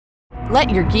Let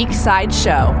your geek side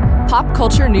show. Pop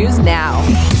culture news now.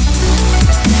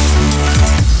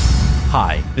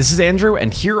 Hi, this is Andrew,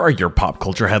 and here are your pop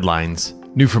culture headlines.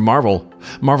 New from Marvel.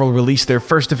 Marvel released their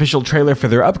first official trailer for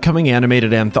their upcoming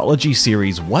animated anthology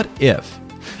series, What If?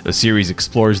 The series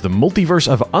explores the multiverse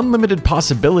of unlimited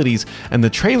possibilities, and the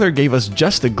trailer gave us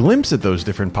just a glimpse at those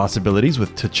different possibilities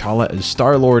with T'Challa as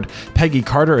Star-Lord, Peggy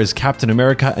Carter as Captain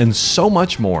America, and so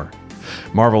much more.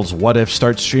 Marvel's What If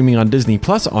starts streaming on Disney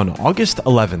Plus on August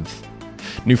 11th.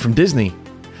 New from Disney.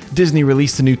 Disney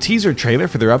released a new teaser trailer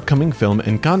for their upcoming film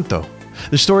Encanto.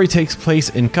 The story takes place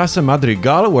in Casa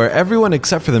Madrigal, where everyone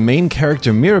except for the main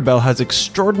character Mirabel has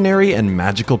extraordinary and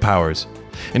magical powers.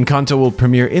 Encanto will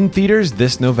premiere in theaters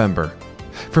this November.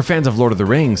 For fans of Lord of the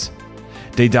Rings,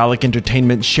 Daedalic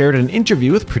Entertainment shared an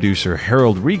interview with producer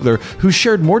Harold Riegler, who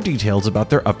shared more details about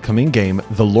their upcoming game,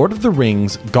 The Lord of the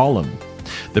Rings Gollum.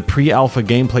 The pre-alpha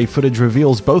gameplay footage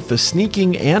reveals both the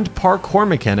sneaking and parkour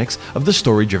mechanics of the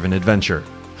story-driven adventure.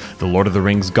 The Lord of the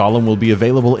Rings Gollum will be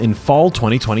available in fall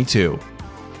 2022.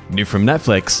 New from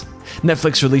Netflix.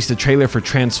 Netflix released a trailer for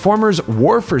Transformers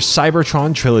War for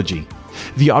Cybertron Trilogy.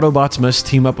 The Autobots must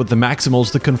team up with the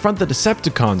Maximals to confront the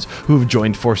Decepticons, who have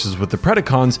joined forces with the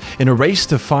Predacons in a race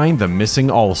to find the missing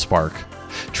Allspark.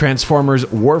 Transformers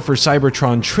War for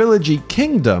Cybertron Trilogy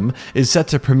Kingdom is set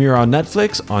to premiere on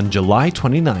Netflix on July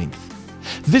 29th.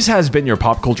 This has been your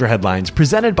Pop Culture Headlines,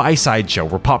 presented by Sideshow,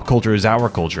 where pop culture is our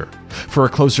culture. For a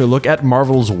closer look at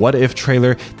Marvel's What If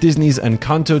trailer, Disney's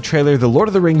Encanto trailer, the Lord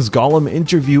of the Rings Gollum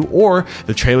interview, or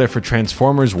the trailer for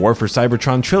Transformers War for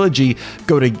Cybertron Trilogy,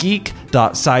 go to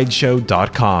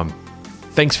geek.sideshow.com.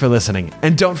 Thanks for listening,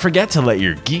 and don't forget to let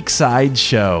your geek side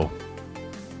show.